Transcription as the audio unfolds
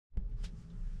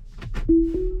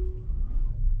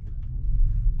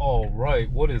All right,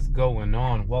 what is going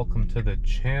on? Welcome to the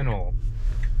channel.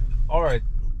 All right,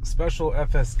 special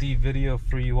FSD video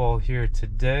for you all here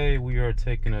today. We are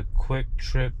taking a quick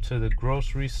trip to the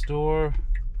grocery store.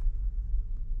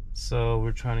 So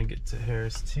we're trying to get to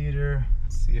Harris Teeter,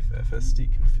 see if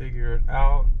FSD can figure it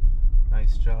out.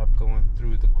 Nice job going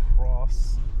through the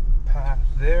cross path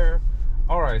there.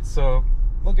 All right, so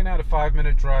looking at a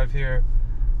 5-minute drive here.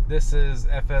 This is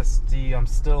FSD. I'm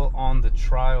still on the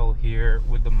trial here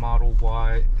with the Model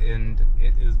Y, and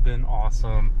it has been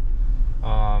awesome.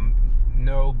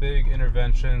 No big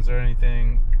interventions or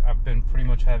anything. I've been pretty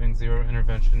much having 0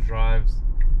 intervention drives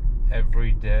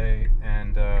every day,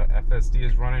 and FSD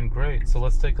is running great. So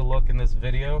let's take a look in this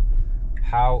video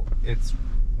how it's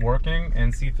working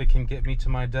and see if it can get me to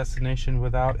my destination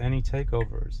without any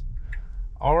takeovers.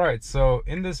 All right, so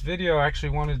in this video I actually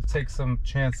wanted to take some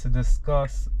chance to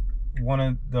discuss one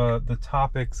of the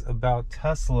topics about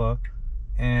Tesla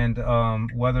and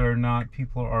whether or not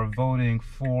people are voting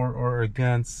for or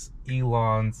against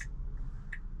Elon's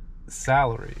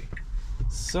salary.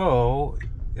 So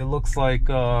it looks like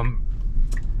a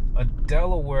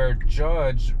Delaware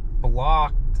judge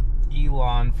blocked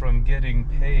Elon from getting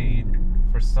paid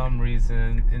for some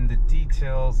reason. In the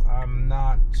details I'm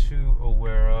not too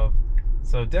aware of,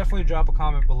 so definitely drop a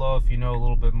comment below if you know a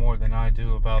little bit more than I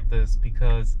do about this,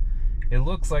 because it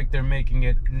looks like they're making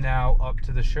it now up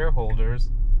to the shareholders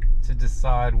to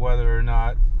decide whether or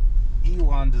not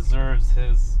Elon deserves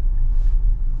his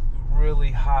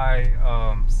really high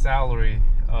salary,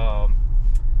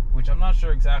 which I'm not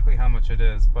sure exactly how much it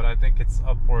is, but I think it's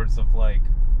upwards of like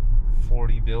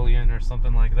 40 billion or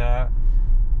something like that.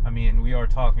 I mean, we are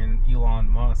talking Elon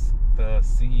Musk, the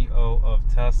CEO of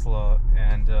Tesla,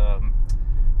 and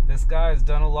this guy has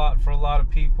done a lot for a lot of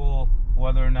people.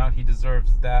 Whether or not he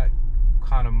deserves that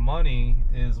kind of money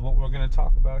is what we're going to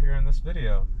talk about here in this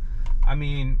video. I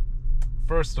mean,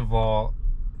 first of all,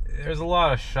 there's a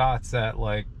lot of shots at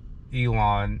like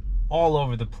Elon all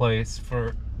over the place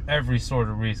for every sort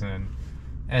of reason,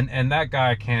 and that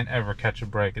guy can't ever catch a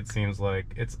break. It seems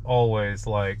like it's always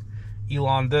like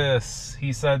Elon this,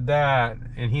 he said that,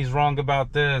 and he's wrong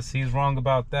about this, he's wrong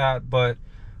about that. But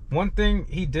one thing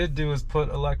he did do is put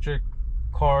electric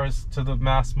cars to the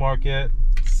mass market,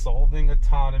 solving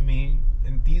autonomy,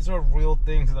 and these are real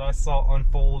things that I saw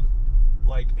unfold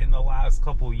like in the last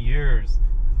couple years.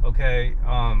 Okay,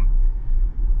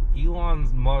 Elon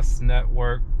Musk's net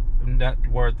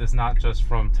worth is not just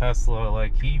from Tesla.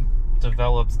 Like, he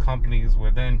develops companies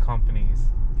within companies.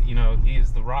 You know,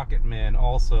 he's the rocket man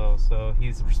also, so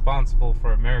he's responsible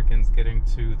for Americans getting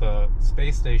to the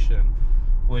space station,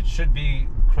 which should be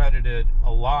credited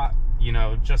a lot, you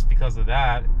know, just because of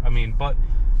that. I mean, but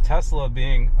Tesla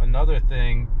being another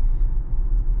thing,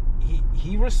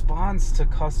 he responds to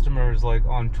customers like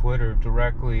on Twitter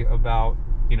directly about,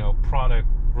 you know, product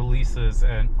releases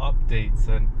and updates,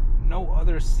 and no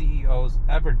other CEO's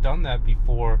ever done that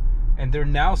before. And they're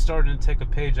now starting to take a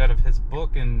page out of his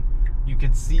book, and you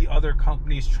could see other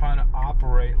companies trying to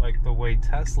operate like the way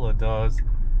Tesla does,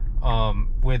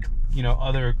 with, you know,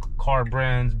 other car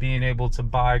brands being able to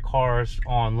buy cars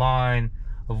online,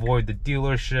 avoid the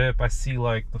dealership. I see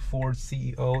like the Ford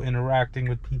CEO interacting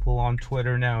with people on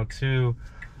Twitter now too,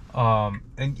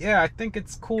 and yeah, I think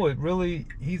it's cool. It really,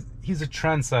 he's a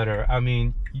trendsetter. I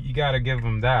mean, you got to give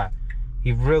him that.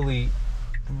 He really,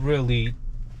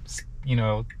 you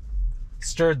know,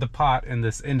 stirred the pot in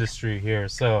this industry here.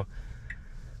 So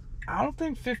I don't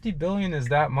think 50 billion is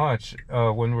that much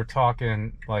when we're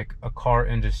talking like a car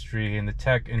industry and the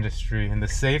tech industry and the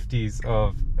safeties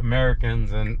of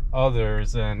Americans and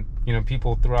others, and, you know,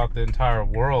 people throughout the entire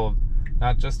world,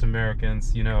 not just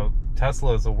Americans. You know,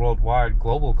 Tesla is a worldwide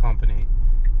global company,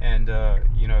 and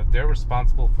you know, they're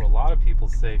responsible for a lot of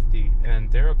people's safety,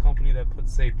 and they're a company that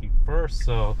puts safety first.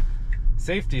 So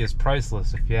safety is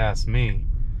priceless if you ask me.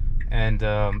 And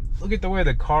look at the way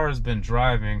the car has been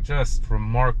driving, just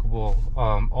remarkable,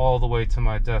 all the way to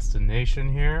my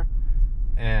destination here.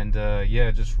 And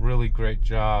yeah, just really great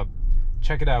job.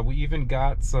 Check it out, we even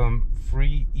got some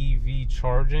free EV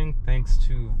charging thanks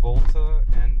to Volta,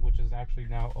 and which is actually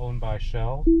now owned by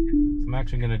Shell. So I'm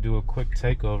actually going to do a quick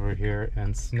takeover here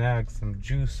and snag some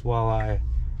juice while I,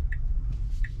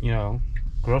 you know,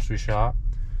 grocery shop,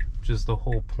 which is the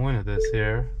whole point of this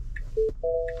here.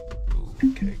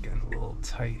 Okay, getting a little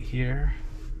tight here.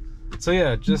 So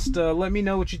yeah, just let me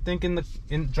know what you think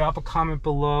drop a comment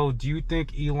below. Do you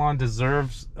think Elon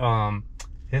deserves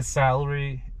his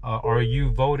salary? Are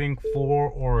you voting for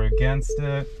or against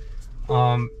it?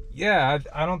 yeah,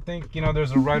 I don't think, you know,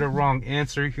 there's a right or wrong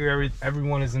answer here.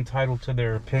 Everyone is entitled to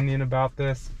their opinion about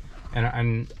this,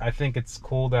 and I think it's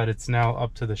cool that it's now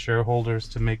up to the shareholders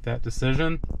to make that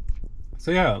decision.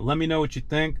 So yeah, let me know what you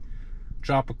think.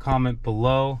 Drop a comment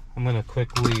below. I'm gonna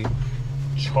quickly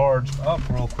charge up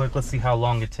real quick. Let's see how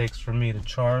long it takes for me to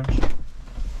charge.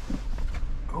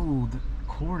 Oh, the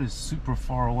cord is super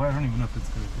far away. I don't even know if it's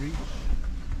gonna reach.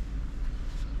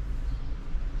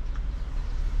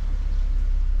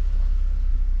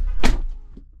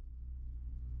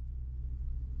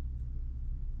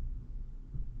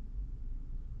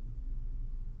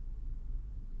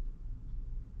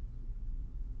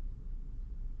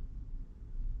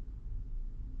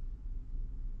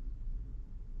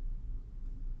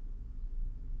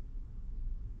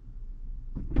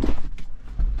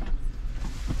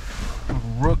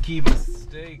 Rookie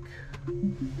mistake.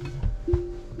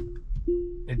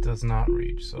 It does not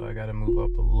reach, so I gotta move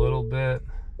up a little bit.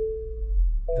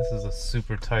 This is a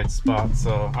super tight spot,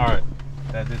 so alright,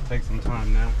 that did take some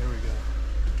time. Now here we go.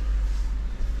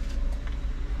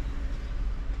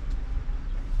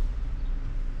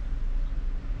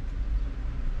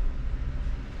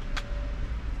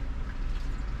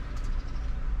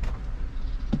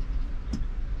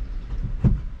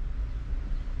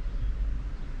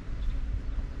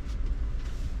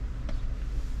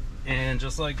 And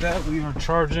just like that, we are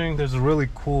charging. There's a really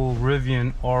cool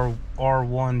Rivian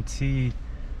R1T,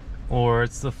 or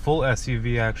it's the full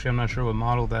SUV actually. I'm not sure what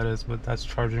model that is, but that's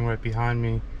charging right behind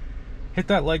me. Hit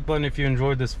that like button if you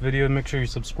enjoyed this video. Make sure you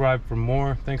subscribe for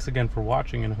more. Thanks again for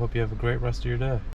watching, and I hope you have a great rest of your day.